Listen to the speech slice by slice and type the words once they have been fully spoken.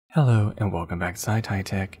Hello and welcome back to High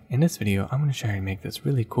Tech. In this video, I'm going to show you how to make this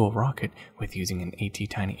really cool rocket with using an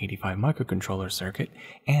ATtiny85 microcontroller circuit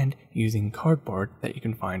and using cardboard that you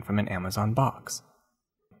can find from an Amazon box.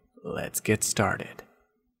 Let's get started.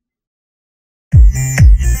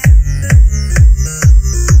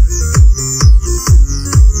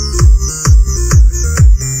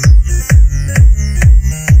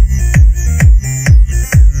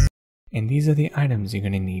 And these are the items you're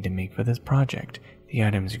going to need to make for this project. The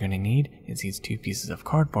items you're going to need is these two pieces of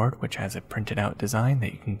cardboard, which has a printed out design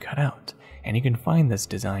that you can cut out. And you can find this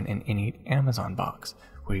design in any Amazon box,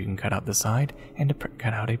 where you can cut out the side and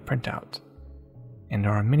cut out a printout. And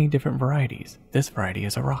there are many different varieties. This variety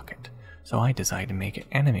is a rocket, so I decided to make it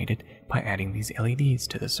animated by adding these LEDs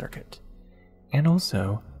to the circuit. And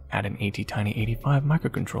also add an ATtiny85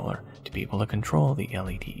 microcontroller to be able to control the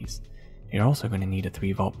LEDs. You're also going to need a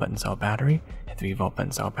 3-volt button cell battery, a 3-volt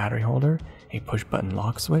button cell battery holder, a push button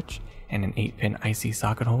lock switch, and an 8-pin IC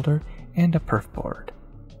socket holder, and a Perfboard.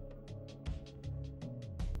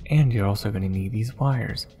 And you're also going to need these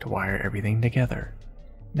wires to wire everything together.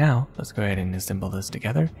 Now, let's go ahead and assemble this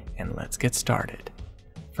together, and let's get started.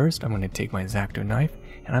 First, I'm going to take my X-Acto knife,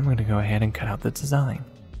 and I'm going to go ahead and cut out the design.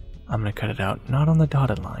 I'm going to cut it out not on the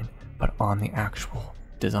dotted line, but on the actual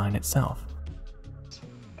design itself.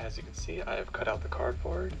 As you can see, I have cut out the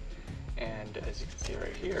cardboard, and as you can see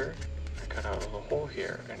right here, I cut out a little hole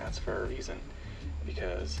here, and that's for a reason,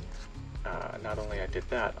 because not only I did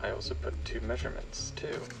that, I also put two measurements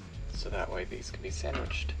too, so that way these can be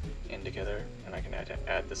sandwiched in together, and I can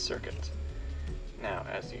add the circuit. Now,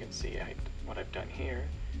 as you can see, what I've done here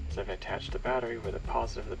is I've attached the battery where the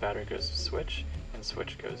positive of the battery goes to switch, and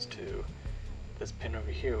switch goes to this pin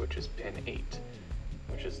over here, which is pin 8,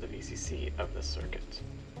 which is the VCC of the circuit.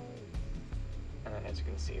 And then as you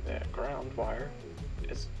can see, the ground wire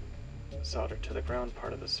is soldered to the ground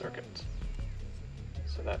part of the circuit.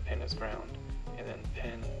 So that pin is ground. And then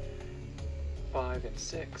pin 5 and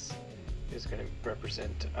 6 is going to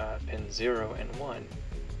represent pin 0 and 1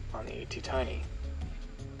 on the ATtiny.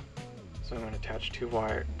 So I'm going to attach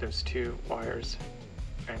those two wires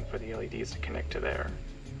and for the LEDs to connect to there.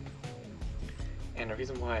 And the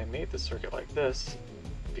reason why I made the circuit like this,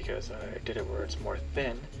 because I did it where it's more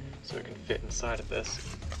thin, so it can fit inside of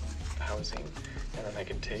this housing, and then I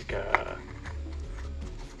can take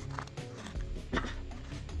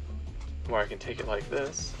where I can take it like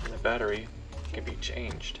this, and the battery can be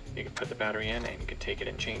changed. You can put the battery in and you can take it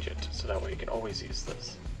and change it, so that way you can always use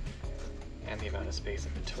this. And the amount of space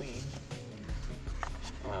in between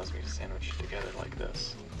allows me to sandwich it together like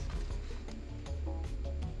this.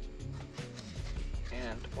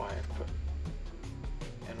 And why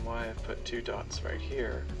I've put two dots right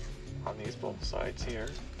here on these both sides here,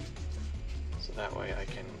 so that way I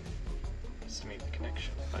can make the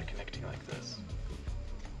connection by connecting like this.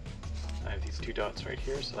 I have these two dots right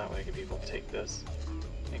here, so that way I can be able to take this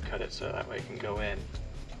and cut it so that way it can go in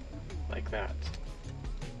like that.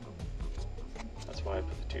 That's why I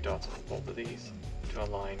put the two dots on both of these to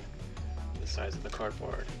align the size of the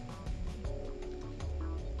cardboard,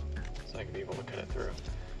 so I can be able to cut it through.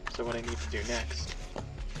 So what I need to do next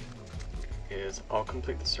is I'll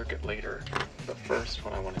complete the circuit later, but first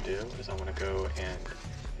what I want to do is I want to go and,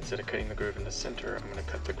 instead of cutting the groove in the center, I'm going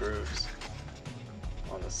to cut the grooves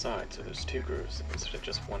on the side, so there's two grooves instead of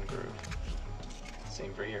just one groove.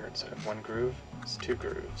 Same for here, instead of one groove, it's two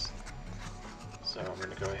grooves. So I'm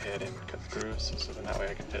going to go ahead and cut the grooves, so then that way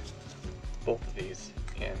I can fit both of these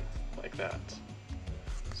in like that.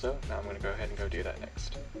 So now I'm going to go ahead and go do that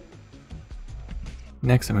next.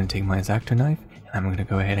 Next I'm going to take my X-Acto knife, and I'm going to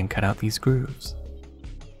go ahead and cut out these grooves.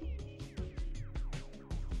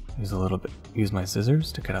 Use my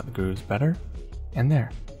scissors to cut out the grooves better, and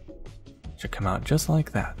there. It should come out just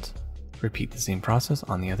like that. Repeat the same process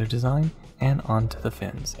on the other design and onto the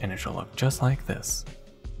fins, and it should look just like this.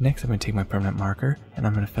 Next I'm going to take my permanent marker, and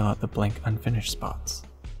I'm going to fill out the blank unfinished spots,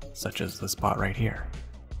 such as the spot right here.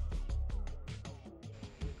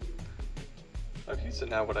 Okay, so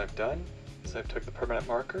now what I've done is I've took the permanent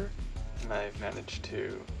marker, and I've managed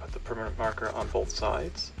to put the permanent marker on both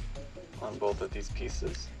sides, on both of these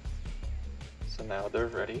pieces. So now they're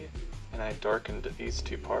ready, and I darkened these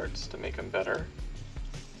two parts to make them better,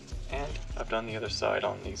 and I've done the other side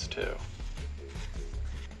on these two.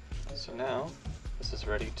 So now this is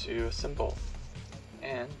ready to assemble,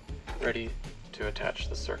 and ready to attach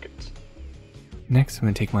the circuit. Next I'm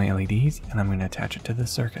going to take my LEDs, and I'm going to attach it to the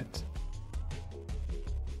circuit.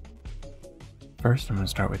 First, I'm going to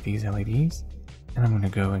start with these LEDs, and I'm going to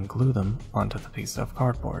go and glue them onto the piece of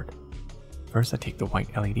cardboard. First, I take the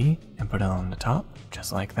white LED and put it on the top,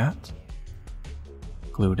 just like that.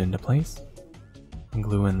 glue it into place, and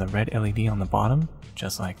glue in the red LED on the bottom,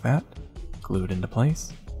 just like that, glue it into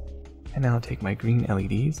place, and now I'll take my green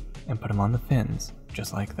LEDs and put them on the fins,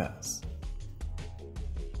 just like this.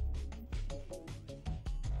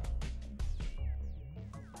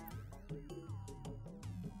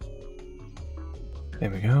 There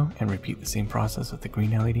we go, and repeat the same process with the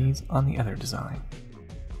green LEDs on the other design.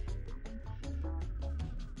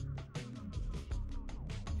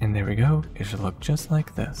 And there we go, it should look just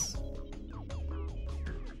like this.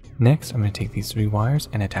 Next, I'm going to take these 3 wires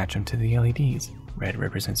and attach them to the LEDs. Red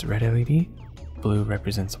represents red LED, blue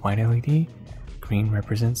represents white LED, green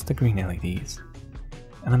represents the green LEDs.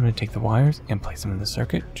 And I'm going to take the wires and place them in the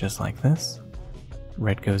circuit just like this.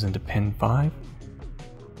 Red goes into pin 5,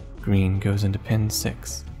 green goes into pin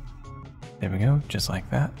 6. There we go, just like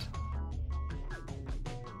that.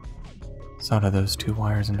 Solder those 2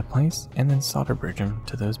 wires into place and then solder bridge them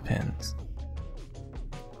to those pins.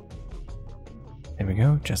 There we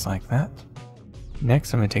go, just like that.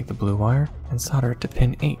 Next I'm going to take the blue wire and solder it to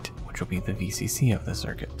pin 8, which will be the VCC of the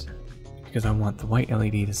circuit, because I want the white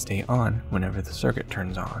LED to stay on whenever the circuit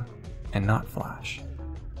turns on, and not flash.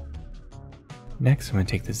 Next I'm going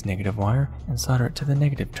to take this negative wire and solder it to the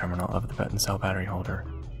negative terminal of the button cell battery holder,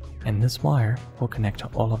 and this wire will connect to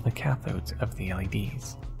all of the cathodes of the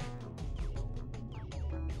LEDs.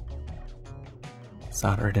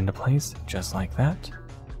 Solder it into place just like that,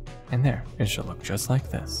 and there, it should look just like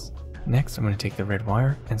this. Next I'm going to take the red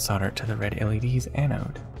wire and solder it to the red LED's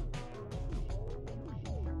anode.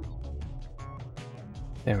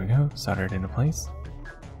 There we go, solder it into place.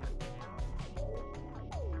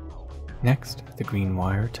 Next, the green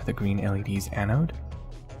wire to the green LED's anode.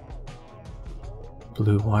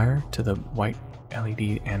 Blue wire to the white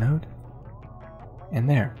LED anode. And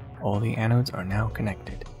there, all the anodes are now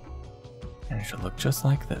connected. And it should look just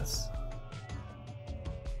like this.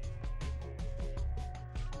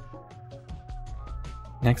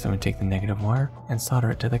 Next I'm going to take the negative wire and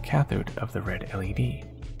solder it to the cathode of the red LED.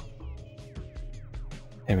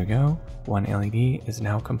 There we go, one LED is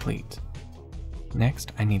now complete.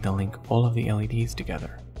 Next I need to link all of the LEDs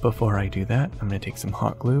together. Before I do that, I'm going to take some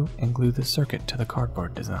hot glue and glue the circuit to the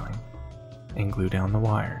cardboard design, and glue down the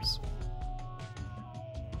wires.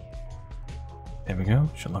 There we go,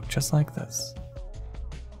 should look just like this.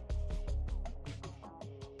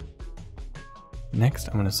 Next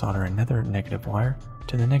I'm going to solder another negative wire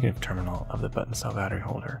to the negative terminal of the button cell battery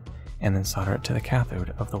holder, and then solder it to the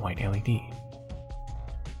cathode of the white LED.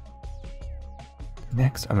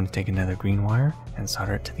 Next I'm going to take another green wire and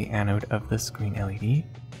solder it to the anode of this green LED,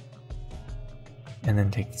 and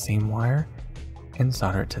then take the same wire and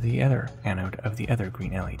solder it to the other anode of the other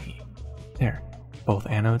green LED. There, both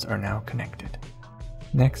anodes are now connected.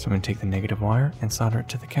 Next I'm going to take the negative wire and solder it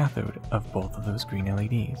to the cathode of both of those green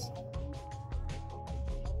LEDs.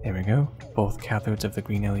 There we go, both cathodes of the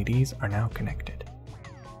green LEDs are now connected.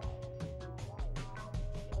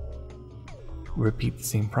 Repeat the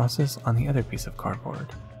same process on the other piece of cardboard,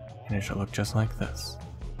 and it should look just like this.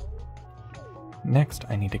 Next,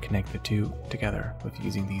 I need to connect the two together with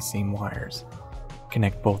using these same wires.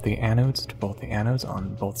 Connect both the anodes to both the anodes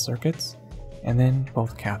on both circuits, and then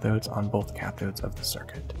both cathodes on both cathodes of the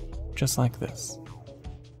circuit, just like this.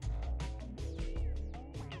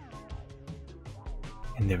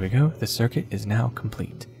 And there we go, the circuit is now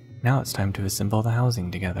complete. Now it's time to assemble the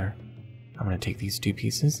housing together. I'm going to take these 2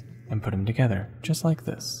 pieces and put them together, just like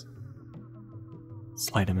this.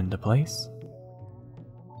 Slide them into place.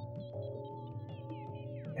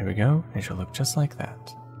 There we go, it should look just like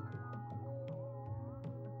that.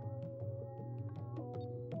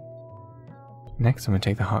 Next I'm going to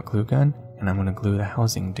take the hot glue gun and I'm going to glue the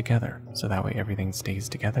housing together, so that way everything stays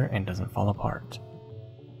together and doesn't fall apart.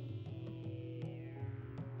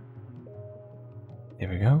 There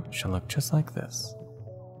we go, it should look just like this.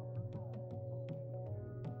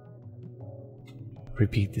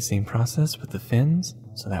 Repeat the same process with the fins,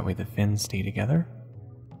 so that way the fins stay together.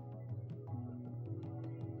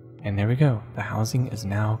 And there we go, the housing is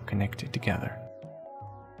now connected together.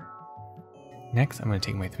 Next, I'm going to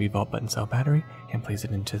take my 3-volt button cell battery and place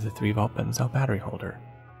it into the 3-volt button cell battery holder.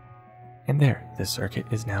 And there, the circuit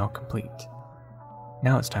is now complete.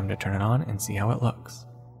 Now it's time to turn it on and see how it looks.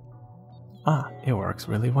 Ah, it works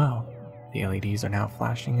really well. The LEDs are now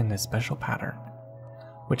flashing in this special pattern.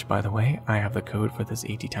 Which, by the way, I have the code for this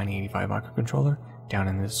ATtiny85 microcontroller down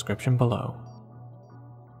in the description below,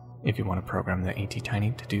 if you want to program the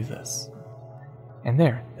ATtiny to do this. And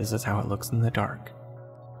there, this is how it looks in the dark.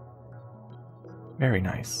 Very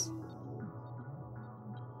nice.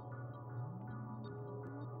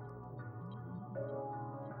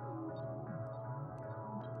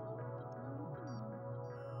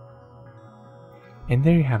 And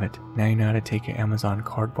there you have it. Now you know how to take your Amazon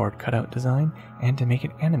cardboard cutout design and to make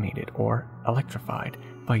it animated or electrified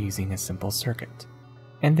by using a simple circuit.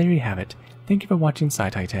 And there you have it. Thank you for watching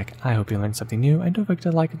SciTech. I hope you learned something new, and don't forget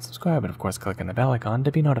to like and subscribe, and of course click on the bell icon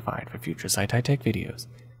to be notified for future SciTech videos.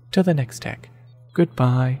 Till the next tech,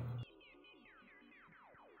 goodbye.